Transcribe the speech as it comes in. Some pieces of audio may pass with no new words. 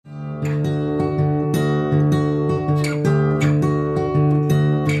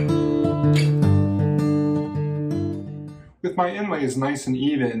With my inlays nice and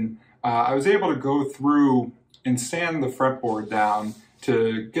even, I was able to go through and sand the fretboard down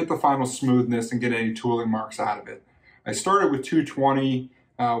to get the final smoothness and get any tooling marks out of it. I started with 220,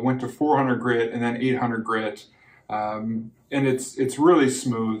 went to 400 grit and then 800 grit, and it's really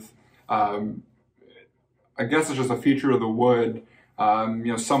smooth. I guess it's just a feature of the wood. You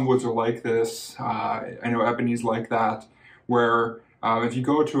know, some woods are like this. I know ebony's like that, where if you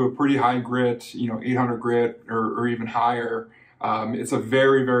go to a pretty high grit, you know, 800 grit or even higher, it's a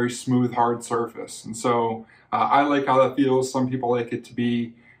very, very smooth, hard surface. And so I like how that feels. Some people like it to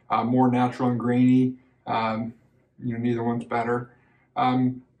be more natural and grainy. You know, neither one's better.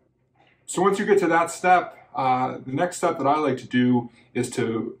 So once you get to that step, the next step that I like to do is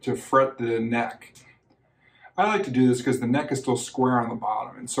to fret the neck. I like to do this because the neck is still square on the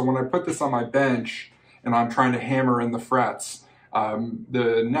bottom. And so when I put this on my bench and I'm trying to hammer in the frets,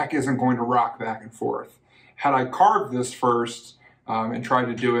 the neck isn't going to rock back and forth. Had I carved this first and tried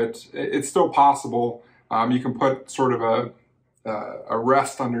to do it, it's still possible. You can put sort of a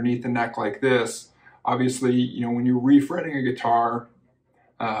rest underneath the neck like this. Obviously, you know, when you're refretting a guitar,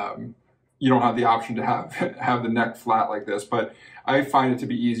 you don't have the option to have the neck flat like this, but I find it to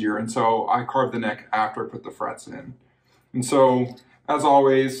be easier, and so I carve the neck after I put the frets in. And so, as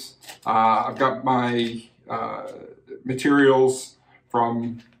always, I've got my materials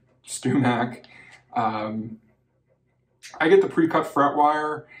from StewMac. I get the pre-cut fret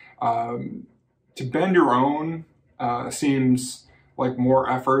wire. To bend your own seems like more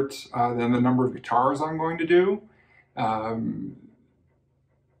effort than the number of guitars I'm going to do.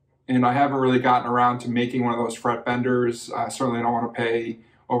 And I haven't really gotten around to making one of those fret benders. I certainly don't want to pay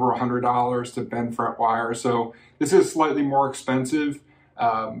over $100 to bend fret wire. So this is slightly more expensive,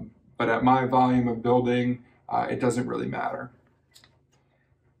 but at my volume of building, it doesn't really matter.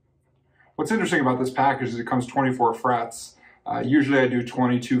 What's interesting about this package is it comes 24 frets. Usually I do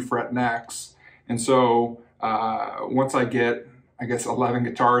 22 fret necks. And so once I get, I guess, 11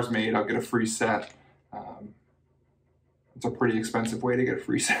 guitars made, I'll get a free set. It's a pretty expensive way to get a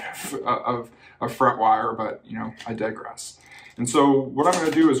free set of fret wire, but you know, I digress. And so what I'm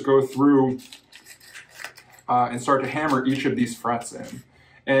going to do is go through and start to hammer each of these frets in.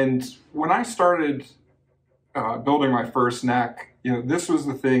 And when I started building my first neck, you know, this was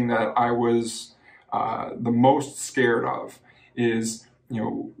the thing that I was the most scared of, is, you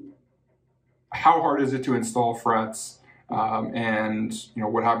know, how hard is it to install frets, and you know,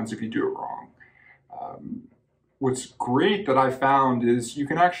 what happens if you do it wrong. What's great that I found is you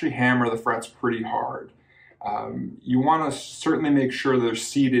can actually hammer the frets pretty hard. You want to certainly make sure they're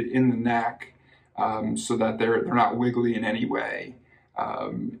seated in the neck so that they're not wiggly in any way.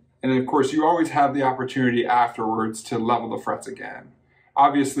 And of course, you always have the opportunity afterwards to level the frets again.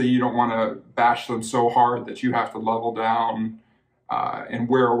 Obviously, you don't want to bash them so hard that you have to level down and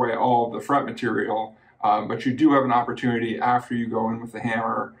wear away all of the fret material, but you do have an opportunity after you go in with the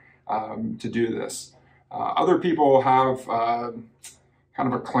hammer to do this. Other people have kind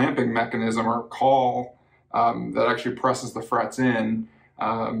of a clamping mechanism or a caul that actually presses the frets in.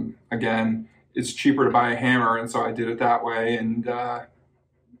 Again, it's cheaper to buy a hammer, and so I did it that way. And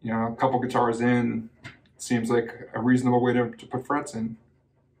you know, a couple guitars in, it seems like a reasonable way to put frets in.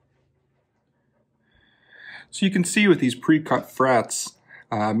 So you can see with these pre-cut frets,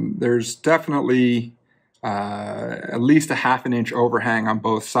 there's definitely at least a ½ inch overhang on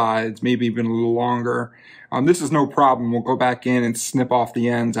both sides, maybe even a little longer. This is no problem. We'll go back in and snip off the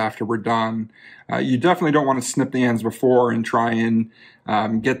ends after we're done. You definitely don't want to snip the ends before and try and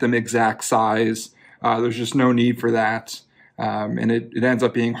get them exact size. There's just no need for that, and it ends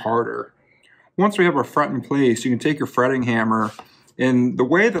up being harder. Once we have our fret in place, you can take your fretting hammer, and the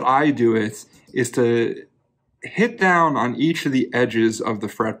way that I do it is to hit down on each of the edges of the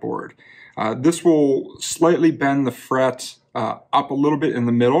fretboard. This will slightly bend the fret up a little bit in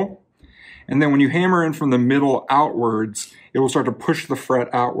the middle, and then when you hammer in from the middle outwards, it will start to push the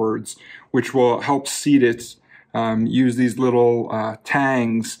fret outwards, which will help seat it. Use these little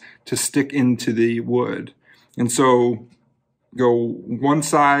tangs to stick into the wood. And so go one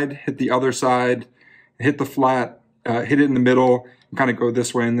side, hit the other side, hit the flat, hit it in the middle, and kind of go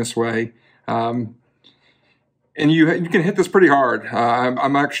this way and this way. And you can hit this pretty hard.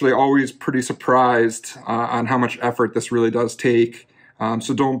 I'm actually always pretty surprised on how much effort this really does take.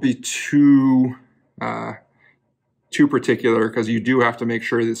 So don't be too particular, because you do have to make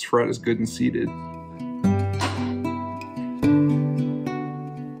sure this fret is good and seated.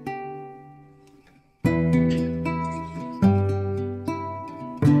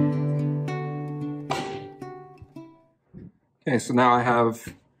 Okay, so now I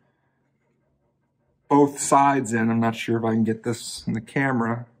have both sides in. I'm not sure if I can get this in the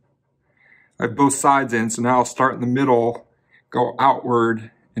camera. I have both sides in, so now I'll start in the middle, go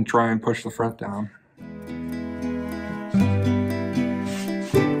outward, and try and push the fret down.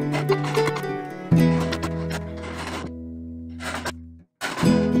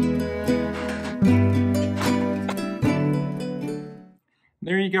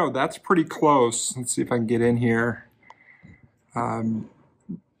 There you go, that's pretty close. Let's see if I can get in here.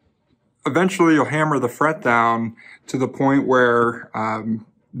 Eventually you'll hammer the fret down to the point where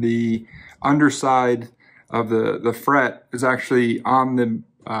the underside of the fret is actually on the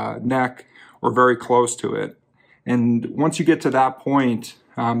neck or very close to it. And once you get to that point,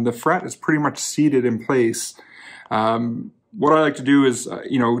 the fret is pretty much seated in place. What I like to do is,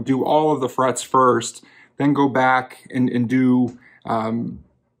 do all of the frets first, then go back and do,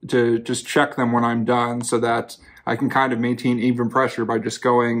 to just check them when I'm done so that I can kind of maintain even pressure by just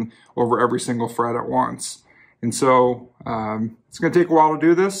going over every single fret at once. And so it's going to take a while to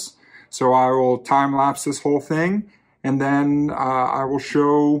do this. So I will time lapse this whole thing, and then I will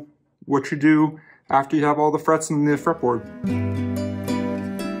show what you do after you have all the frets in the fretboard.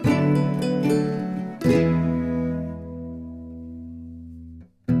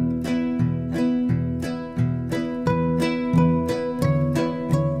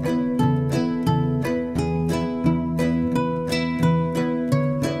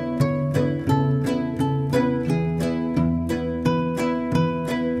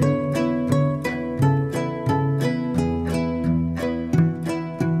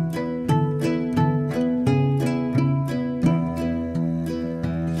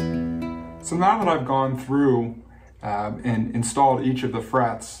 So now that I've gone through and installed each of the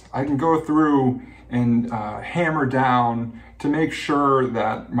frets, I can go through and hammer down to make sure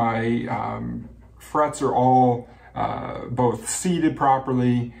that my frets are all both seated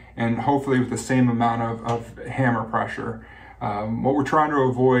properly and hopefully with the same amount of hammer pressure. What we're trying to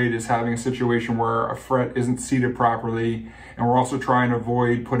avoid is having a situation where a fret isn't seated properly, and we're also trying to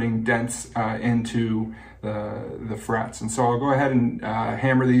avoid putting dents into the frets. And so I'll go ahead and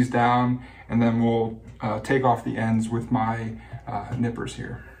hammer these down, and then we'll take off the ends with my nippers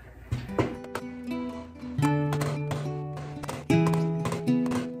here.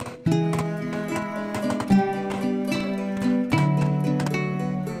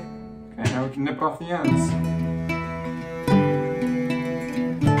 Okay, now we can nip off the ends.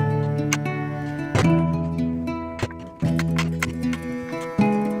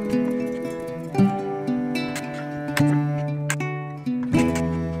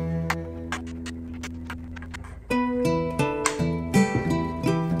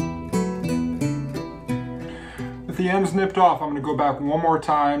 With the ends nipped off, I'm going to go back one more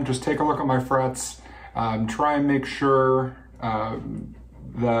time, just take a look at my frets, try and make sure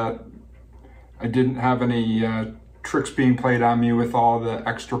that I didn't have any tricks being played on me with all the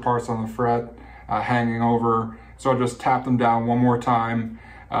extra parts on the fret hanging over. So I'll just tap them down one more time.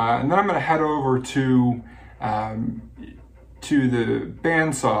 And then I'm going to head over to the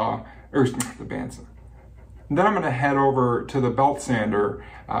bandsaw, or the bandsaw. And then I'm going to head over to the belt sander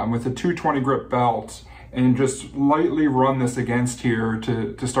with a 220 grit belt and just lightly run this against here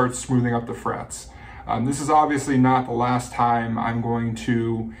to start smoothing up the frets. This is obviously not the last time I'm going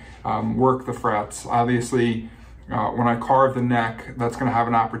to work the frets. Obviously, when I carve the neck, that's going to have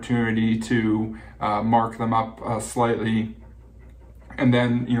an opportunity to mark them up slightly. And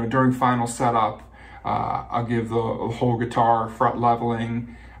then, during final setup, I'll give the whole guitar fret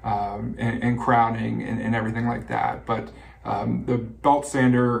leveling and crowning and everything like that. But the belt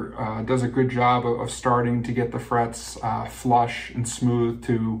sander does a good job of starting to get the frets flush and smooth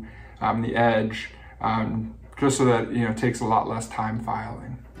to the edge, just so that it takes a lot less time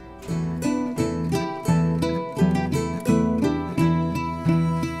filing.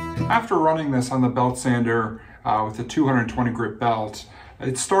 After running this on the belt sander with a 220 grit belt,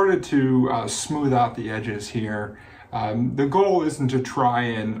 it started to smooth out the edges here. The goal isn't to try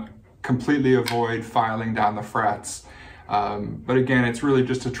and completely avoid filing down the frets. But again, it's really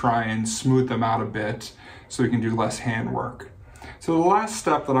just to try and smooth them out a bit so we can do less handwork. So the last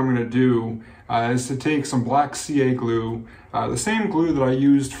step that I'm going to do is to take some black CA glue, the same glue that I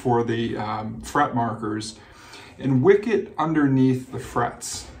used for the fret markers, and wick it underneath the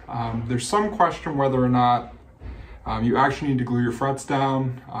frets. There's some question whether or not you actually need to glue your frets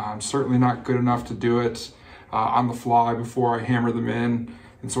down. Certainly not good enough to do it on the fly before I hammer them in.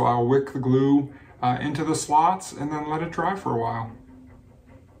 And so I'll wick the glue into the slots and then let it dry for a while.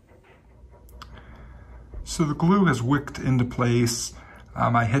 So the glue has wicked into place.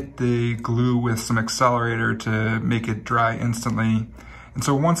 I hit the glue with some accelerator to make it dry instantly. And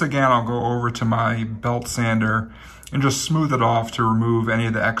so once again, I'll go over to my belt sander and just smooth it off to remove any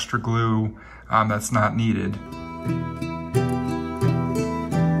of the extra glue that's not needed.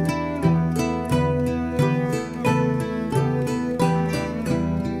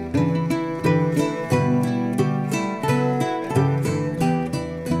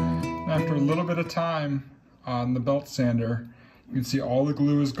 After a little bit of time on the belt sander, you can see all the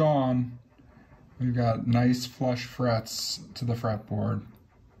glue is gone. We've got nice flush frets to the fretboard.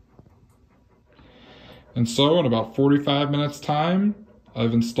 And so in about 45 minutes time,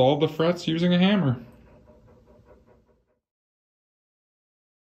 I've installed the frets using a hammer.